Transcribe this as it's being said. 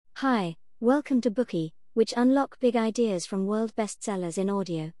Hi, welcome to Bookie, which unlock big ideas from world bestsellers in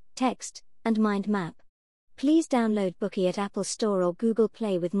audio, text, and mind map. Please download Bookie at Apple Store or Google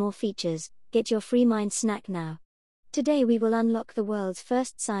Play with more features. Get your free mind snack now. Today we will unlock the world's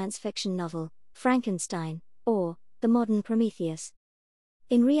first science fiction novel, Frankenstein, or the modern Prometheus.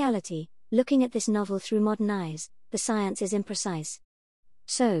 In reality, looking at this novel through modern eyes, the science is imprecise.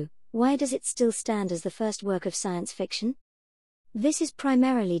 So, why does it still stand as the first work of science fiction? This is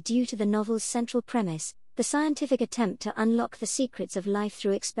primarily due to the novel's central premise, the scientific attempt to unlock the secrets of life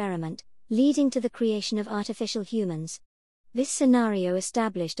through experiment, leading to the creation of artificial humans. This scenario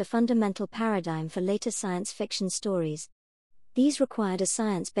established a fundamental paradigm for later science fiction stories. These required a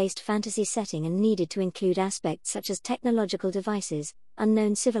science-based fantasy setting and needed to include aspects such as technological devices,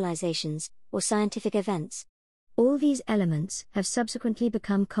 unknown civilizations, or scientific events. All these elements have subsequently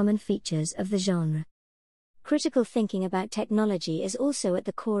become common features of the genre. Critical thinking about technology is also at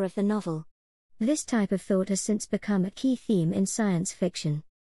the core of the novel. This type of thought has since become a key theme in science fiction.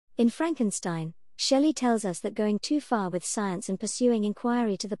 In Frankenstein, Shelley tells us that going too far with science and pursuing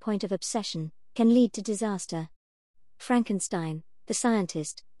inquiry to the point of obsession can lead to disaster. Frankenstein, the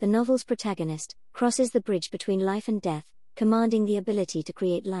scientist, the novel's protagonist, crosses the bridge between life and death, commanding the ability to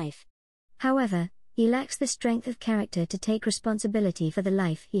create life. However, he lacks the strength of character to take responsibility for the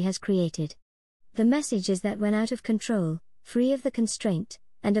life he has created. The message is that when out of control, free of the constraint,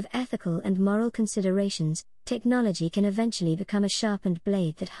 and of ethical and moral considerations, technology can eventually become a sharpened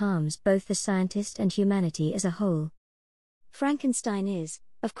blade that harms both the scientist and humanity as a whole. Frankenstein is,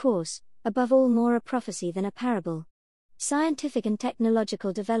 of course, above all more a prophecy than a parable. Scientific and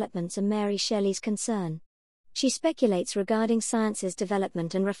technological developments are Mary Shelley's concern. She speculates regarding science's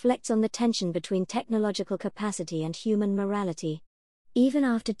development and reflects on the tension between technological capacity and human morality. Even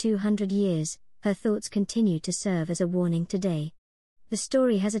after 200 years, her thoughts continue to serve as a warning today. The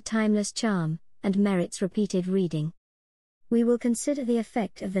story has a timeless charm, and merits repeated reading. We will consider the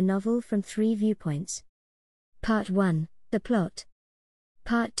effect of the novel from 3 viewpoints. Part 1, the plot.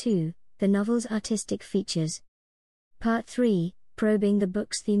 Part 2, the novel's artistic features. Part 3, probing the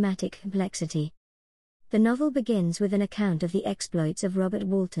book's thematic complexity. The novel begins with an account of the exploits of Robert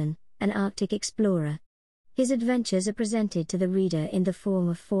Walton, an Arctic explorer. His adventures are presented to the reader in the form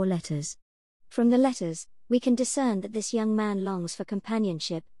of 4 letters. From the letters, we can discern that this young man longs for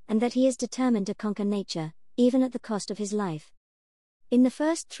companionship, and that he is determined to conquer nature, even at the cost of his life. In the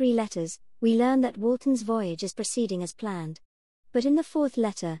first 3 letters, we learn that Walton's voyage is proceeding as planned. But in the 4th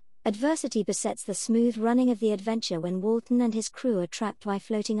letter, adversity besets the smooth running of the adventure when Walton and his crew are trapped by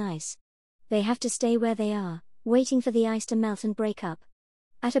floating ice. They have to stay where they are, waiting for the ice to melt and break up.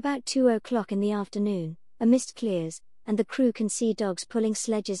 At about 2 o'clock in the afternoon, a mist clears, and the crew can see dogs pulling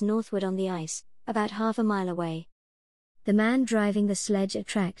sledges northward on the ice, about half a mile away. The man driving the sledge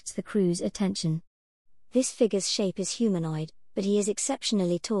attracts the crew's attention. This figure's shape is humanoid, but he is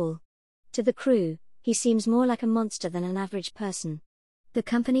exceptionally tall. To the crew, he seems more like a monster than an average person. The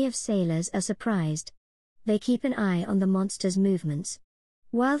company of sailors are surprised. They keep an eye on the monster's movements.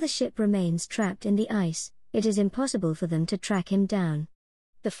 While the ship remains trapped in the ice, it is impossible for them to track him down.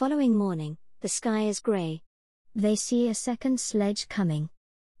 The following morning, the sky is gray. They see a second sledge coming.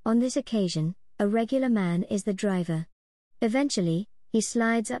 On this occasion, a regular man is the driver. Eventually, he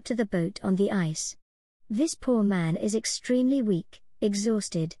slides up to the boat on the ice. This poor man is extremely weak,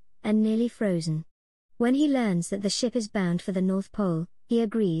 exhausted, and nearly frozen. When he learns that the ship is bound for the North Pole, he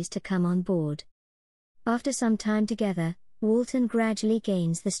agrees to come on board. After some time together, Walton gradually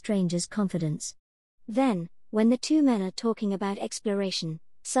gains the stranger's confidence. Then, when the 2 men are talking about exploration,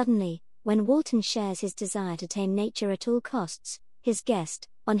 suddenly, when Walton shares his desire to tame nature at all costs, his guest,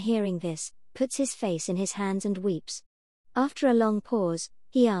 on hearing this, puts his face in his hands and weeps. After a long pause,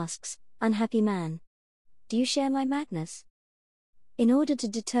 he asks, "Unhappy man, do you share my madness?" In order to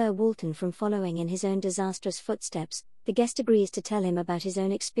deter Walton from following in his own disastrous footsteps, the guest agrees to tell him about his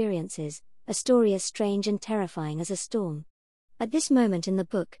own experiences, a story as strange and terrifying as a storm. At this moment in the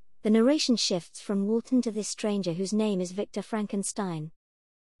book, the narration shifts from Walton to this stranger whose name is Victor Frankenstein.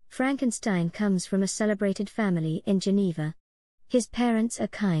 Frankenstein comes from a celebrated family in Geneva. His parents are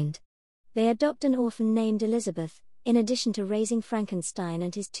kind. They adopt an orphan named Elizabeth, in addition to raising Frankenstein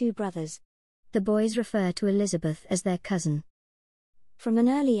and his 2 brothers. The boys refer to Elizabeth as their cousin. From an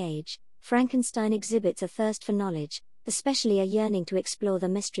early age, Frankenstein exhibits a thirst for knowledge, especially a yearning to explore the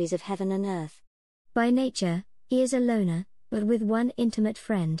mysteries of heaven and earth. By nature, he is a loner, but with one intimate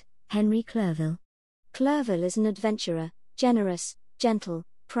friend, Henry Clerval. Clerval is an adventurer, generous, gentle,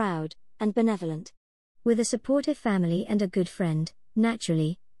 proud, and benevolent. With a supportive family and a good friend,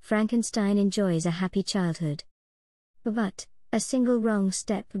 naturally, Frankenstein enjoys a happy childhood. But, A single wrong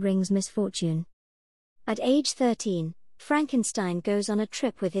step brings misfortune. At age 13, Frankenstein goes on a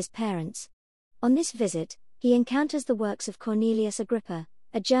trip with his parents. On this visit, he encounters the works of Cornelius Agrippa,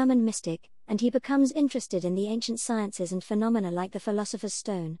 a German mystic, and he becomes interested in the ancient sciences and phenomena like the philosopher's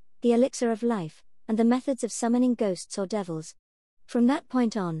stone, the elixir of life, and the methods of summoning ghosts or devils. From that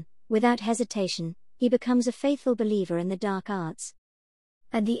point on, without hesitation, he becomes a faithful believer in the dark arts.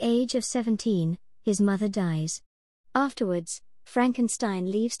 At the age of 17, his mother dies. Afterwards, Frankenstein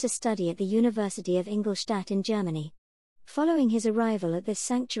leaves to study at the University of Ingolstadt in Germany. Following his arrival at this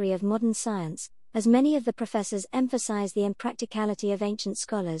sanctuary of modern science, as many of the professors emphasize the impracticality of ancient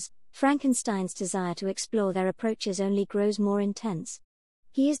scholars, Frankenstein's desire to explore their approaches only grows more intense.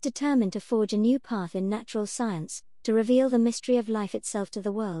 He is determined to forge a new path in natural science, to reveal the mystery of life itself to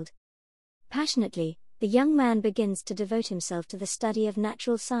the world. Passionately, the young man begins to devote himself to the study of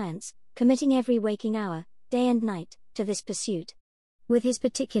natural science, committing every waking hour, day and night, to this pursuit. With his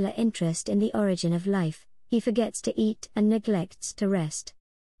particular interest in the origin of life, he forgets to eat and neglects to rest.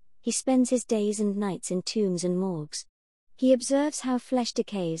 He spends his days and nights in tombs and morgues. He observes how flesh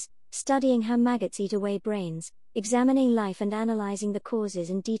decays, studying how maggots eat away brains, examining life and analyzing the causes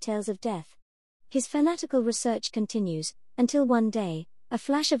and details of death. His fanatical research continues, until one day, a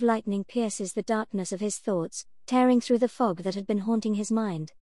flash of lightning pierces the darkness of his thoughts, tearing through the fog that had been haunting his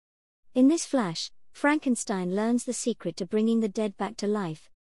mind. In this flash, Frankenstein learns the secret to bringing the dead back to life.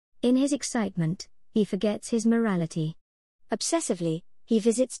 In his excitement, he forgets his morality. Obsessively, he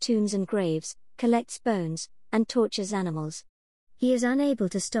visits tombs and graves, collects bones, and tortures animals. He is unable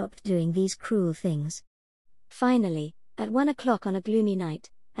to stop doing these cruel things. Finally, at 1 o'clock on a gloomy night,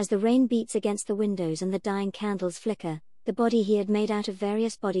 as the rain beats against the windows and the dying candles flicker, the body he had made out of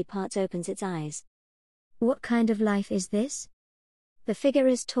various body parts opens its eyes. What kind of life is this? The figure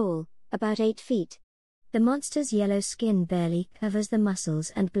is tall, about 8 feet. The monster's yellow skin barely covers the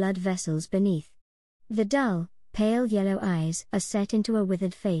muscles and blood vessels beneath. The dull, pale yellow eyes are set into a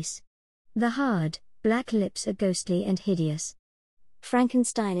withered face. The hard, black lips are ghostly and hideous.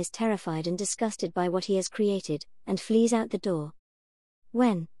 Frankenstein is terrified and disgusted by what he has created, and flees out the door.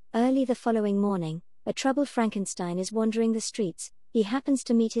 When, early the following morning, a troubled Frankenstein is wandering the streets, he happens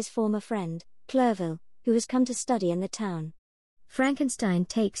to meet his former friend, Clerval, who has come to study in the town. Frankenstein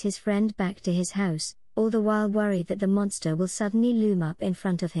takes his friend back to his house, all the while worried that the monster will suddenly loom up in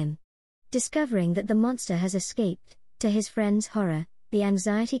front of him. Discovering that the monster has escaped, to his friend's horror, the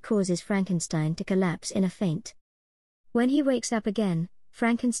anxiety causes Frankenstein to collapse in a faint. When he wakes up again,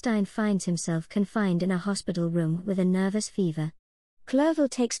 Frankenstein finds himself confined in a hospital room with a nervous fever. Clerval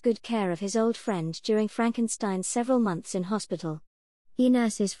takes good care of his old friend during Frankenstein's several months in hospital. He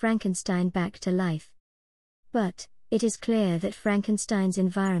nurses Frankenstein back to life. But it is clear that Frankenstein's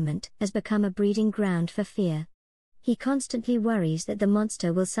environment has become a breeding ground for fear. He constantly worries that the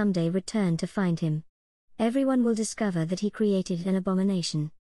monster will someday return to find him. Everyone will discover that he created an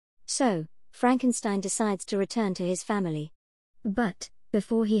abomination. So, Frankenstein decides to return to his family. But,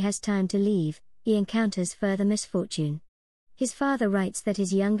 before he has time to leave, he encounters further misfortune. His father writes that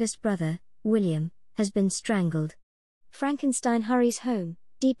his youngest brother, William, has been strangled. Frankenstein hurries home,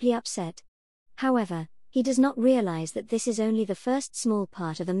 deeply upset. However, he does not realize that this is only the first small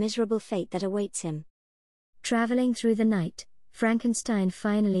part of a miserable fate that awaits him. Traveling through the night, Frankenstein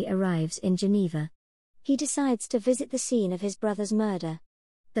finally arrives in Geneva. He decides to visit the scene of his brother's murder.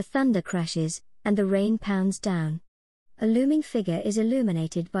 The thunder crashes, and the rain pounds down. A looming figure is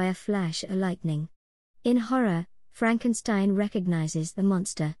illuminated by a flash of lightning. In horror, Frankenstein recognizes the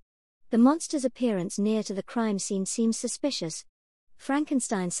monster. The monster's appearance near to the crime scene seems suspicious.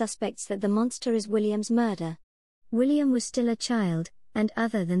 Frankenstein suspects that the monster is William's murder. William was still a child, and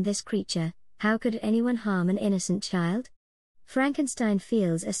other than this creature, how could anyone harm an innocent child? Frankenstein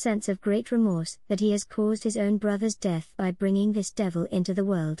feels a sense of great remorse that he has caused his own brother's death by bringing this devil into the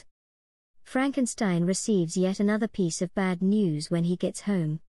world. Frankenstein receives yet another piece of bad news when he gets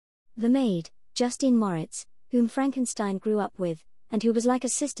home. The maid, Justine Moritz, whom Frankenstein grew up with, and who was like a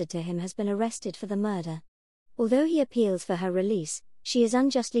sister to him, has been arrested for the murder. Although he appeals for her release, she is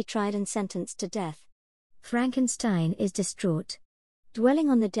unjustly tried and sentenced to death. Frankenstein is distraught. Dwelling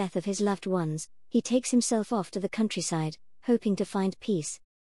on the death of his loved ones, he takes himself off to the countryside, hoping to find peace.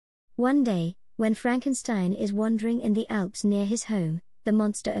 One day, when Frankenstein is wandering in the Alps near his home, the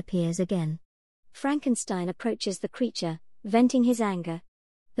monster appears again. Frankenstein approaches the creature, venting his anger.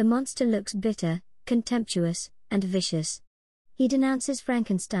 The monster looks bitter, contemptuous, and vicious. He denounces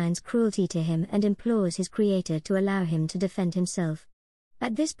Frankenstein's cruelty to him and implores his creator to allow him to defend himself.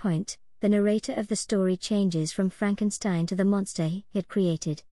 At this point, the narrator of the story changes from Frankenstein to the monster he had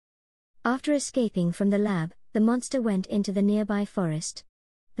created. After escaping from the lab, the monster went into the nearby forest.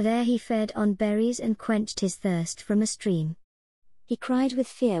 There he fed on berries and quenched his thirst from a stream. He cried with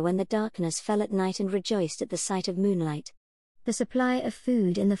fear when the darkness fell at night and rejoiced at the sight of moonlight. The supply of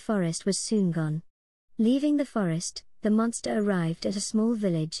food in the forest was soon gone. Leaving the forest, the monster arrived at a small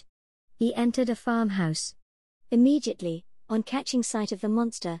village. He entered a farmhouse. Immediately, on catching sight of the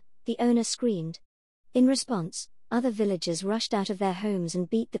monster, the owner screamed. In response, other villagers rushed out of their homes and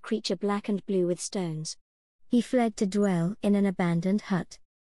beat the creature black and blue with stones. He fled to dwell in an abandoned hut.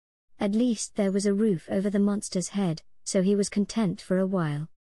 At least there was a roof over the monster's head, so he was content for a while.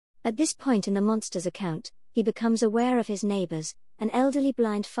 At this point in the monster's account, he becomes aware of his neighbors, an elderly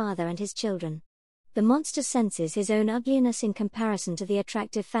blind father and his children. The monster senses his own ugliness in comparison to the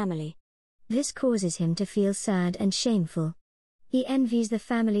attractive family. This causes him to feel sad and shameful. He envies the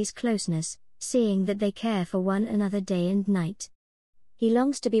family's closeness, seeing that they care for one another day and night. He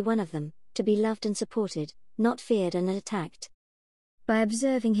longs to be one of them, to be loved and supported, not feared and attacked. By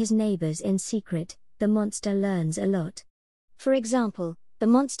observing his neighbors in secret, the monster learns a lot. For example, the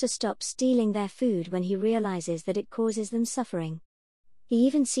monster stops stealing their food when he realizes that it causes them suffering. He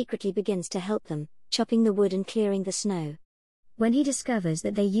even secretly begins to help them, chopping the wood and clearing the snow. When he discovers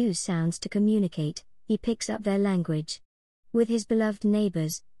that they use sounds to communicate, he picks up their language. With his beloved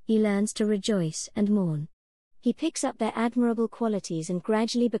neighbors, he learns to rejoice and mourn. He picks up their admirable qualities and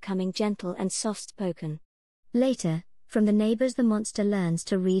gradually becoming gentle and soft-spoken. Later, from the neighbors the monster learns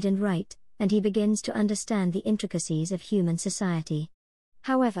to read and write, and he begins to understand the intricacies of human society.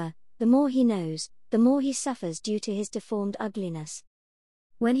 However, the more he knows, the more he suffers due to his deformed ugliness.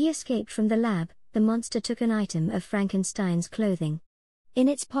 When he escaped from the lab, the monster took an item of Frankenstein's clothing. In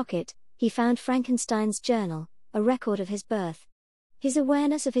its pocket, he found Frankenstein's journal, a record of his birth. His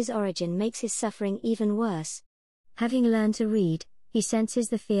awareness of his origin makes his suffering even worse. Having learned to read, he senses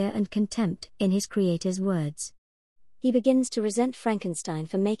the fear and contempt in his creator's words. He begins to resent Frankenstein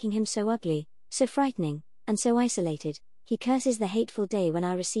for making him so ugly, so frightening, and so isolated. He curses the hateful day when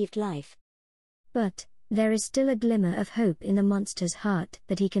I received life. But there is still a glimmer of hope in the monster's heart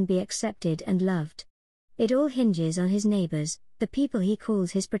that he can be accepted and loved. It all hinges on his neighbors, the people he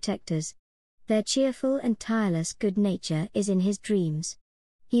calls his protectors. Their cheerful and tireless good nature is in his dreams.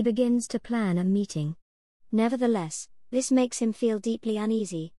 He begins to plan a meeting. Nevertheless, this makes him feel deeply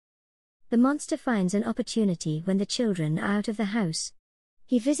uneasy. The monster finds an opportunity when the children are out of the house.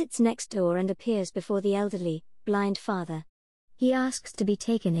 He visits next door and appears before the elderly, blind father. He asks to be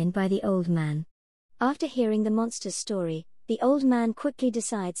taken in by the old man. After hearing the monster's story, the old man quickly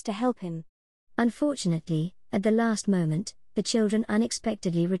decides to help him. Unfortunately, at the last moment, the children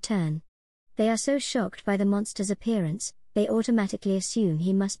unexpectedly return. They are so shocked by the monster's appearance, they automatically assume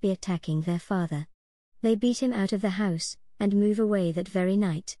he must be attacking their father. They beat him out of the house, and move away that very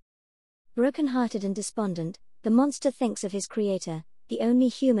night. Broken-hearted and despondent, the monster thinks of his creator, the only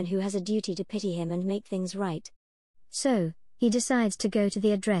human who has a duty to pity him and make things right. So, he decides to go to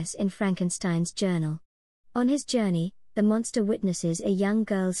the address in Frankenstein's journal. On his journey, the monster witnesses a young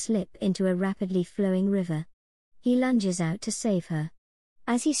girl slip into a rapidly flowing river. He lunges out to save her.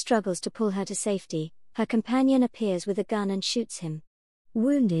 As he struggles to pull her to safety, her companion appears with a gun and shoots him.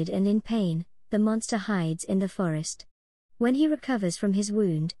 Wounded and in pain, the monster hides in the forest. When he recovers from his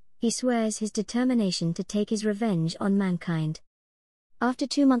wound, he swears his determination to take his revenge on mankind. After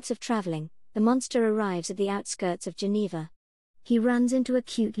 2 months of traveling, the monster arrives at the outskirts of Geneva. He runs into a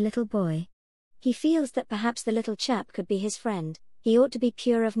cute little boy. He feels that perhaps the little chap could be his friend. He ought to be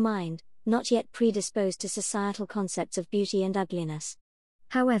pure of mind, not yet predisposed to societal concepts of beauty and ugliness.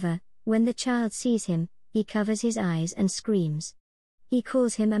 However, when the child sees him, he covers his eyes and screams. He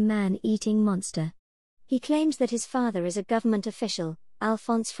calls him a man-eating monster. He claims that his father is a government official,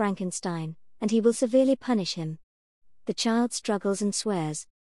 Alphonse Frankenstein, and he will severely punish him. The child struggles and swears.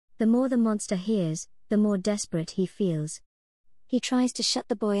 The more the monster hears, the more desperate he feels. He tries to shut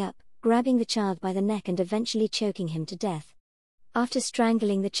the boy up, grabbing the child by the neck and eventually choking him to death. After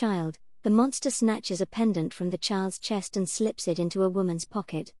strangling the child, the monster snatches a pendant from the child's chest and slips it into a woman's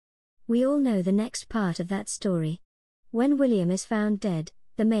pocket. We all know the next part of that story. When William is found dead,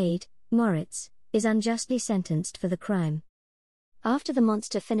 the maid, Moritz, is unjustly sentenced for the crime. After the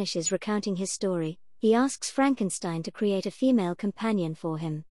monster finishes recounting his story, he asks Frankenstein to create a female companion for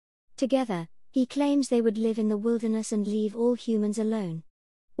him. Together, he claims they would live in the wilderness and leave all humans alone.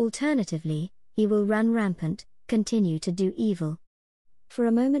 Alternatively, he will run rampant, continue to do evil. For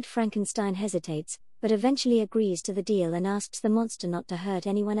a moment Frankenstein hesitates, but eventually agrees to the deal and asks the monster not to hurt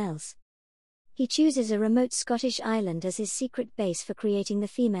anyone else. He chooses a remote Scottish island as his secret base for creating the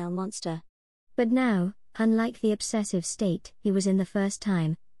female monster. But now, unlike the obsessive state he was in the first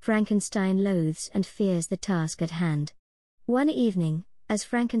time, Frankenstein loathes and fears the task at hand. One evening, as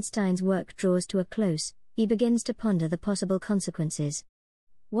Frankenstein's work draws to a close, he begins to ponder the possible consequences.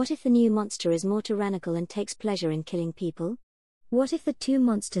 What if the new monster is more tyrannical and takes pleasure in killing people? What if the two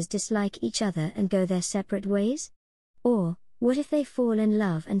monsters dislike each other and go their separate ways? Or, what if they fall in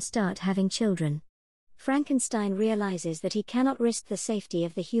love and start having children? Frankenstein realizes that he cannot risk the safety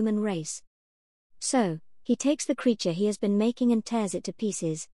of the human race. So, he takes the creature he has been making and tears it to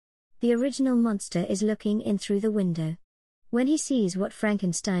pieces. The original monster is looking in through the window. When he sees what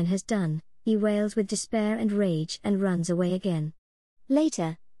Frankenstein has done, he wails with despair and rage and runs away again.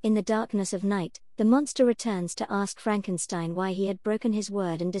 Later, in the darkness of night, the monster returns to ask Frankenstein why he had broken his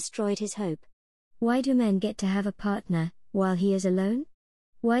word and destroyed his hope. Why do men get to have a partner, while he is alone?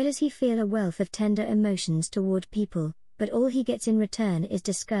 Why does he feel a wealth of tender emotions toward people, but all he gets in return is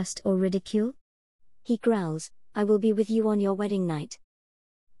disgust or ridicule? He growls, "I will be with you on your wedding night."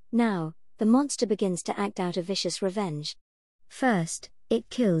 Now, the monster begins to act out a vicious revenge. First, it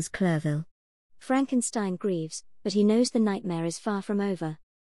kills Clerville. Frankenstein grieves, but he knows the nightmare is far from over.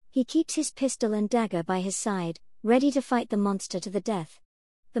 He keeps his pistol and dagger by his side, ready to fight the monster to the death.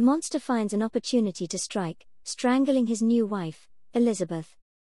 The monster finds an opportunity to strike, strangling his new wife, Elizabeth.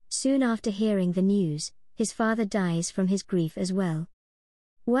 Soon after hearing the news, his father dies from his grief as well.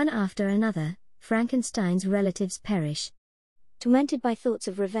 One after another, Frankenstein's relatives perish. Tormented by thoughts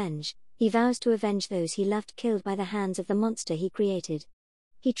of revenge, he vows to avenge those he loved killed by the hands of the monster he created.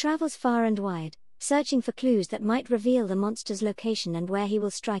 He travels far and wide, searching for clues that might reveal the monster's location and where he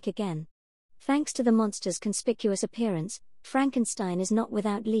will strike again. Thanks to the monster's conspicuous appearance, Frankenstein is not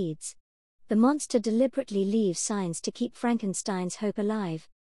without leads. The monster deliberately leaves signs to keep Frankenstein's hope alive.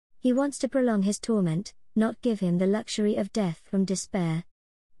 He wants to prolong his torment, not give him the luxury of death from despair.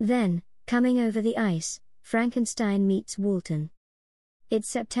 Then, coming over the ice, Frankenstein meets Walton. It's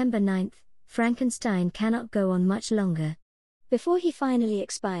September 9th, Frankenstein cannot go on much longer. Before he finally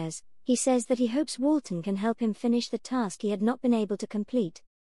expires, he says that he hopes Walton can help him finish the task he had not been able to complete.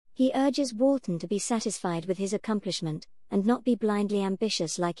 He urges Walton to be satisfied with his accomplishment, and not be blindly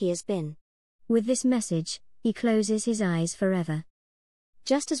ambitious like he has been. With this message, he closes his eyes forever.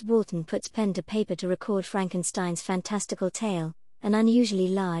 Just as Walton puts pen to paper to record Frankenstein's fantastical tale, an unusually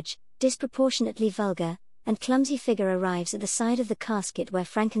large, disproportionately vulgar, and clumsy figure arrives at the side of the casket where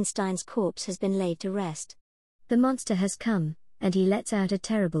Frankenstein's corpse has been laid to rest. The monster has come, and he lets out a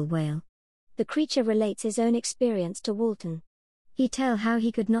terrible wail. The creature relates his own experience to Walton. He tells how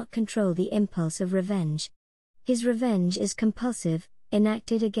he could not control the impulse of revenge. His revenge is compulsive,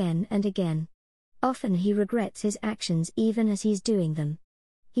 enacted again and again. Often he regrets his actions even as he's doing them.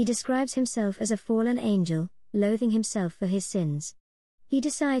 He describes himself as a fallen angel, loathing himself for his sins. He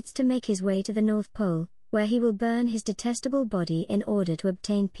decides to make his way to the North Pole, where he will burn his detestable body in order to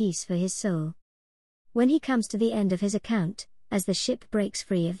obtain peace for his soul. When he comes to the end of his account, as the ship breaks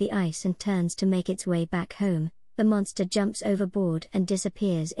free of the ice and turns to make its way back home, the monster jumps overboard and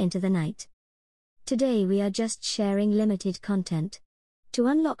disappears into the night. Today we are just sharing limited content. To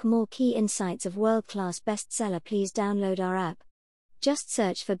unlock more key insights of world-class bestseller, please download our app. Just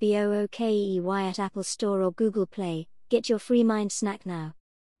search for BOOKEY at Apple Store or Google Play. Get your free mind snack now.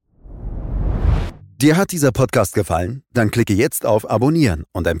 Dir hat dieser Podcast gefallen? Dann klicke jetzt auf Abonnieren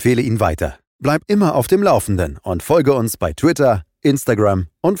und empfehle ihn weiter. Bleib immer auf dem Laufenden und folge uns bei Twitter, Instagram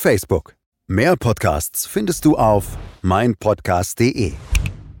und Facebook. Mehr Podcasts findest du auf meinpodcast.de.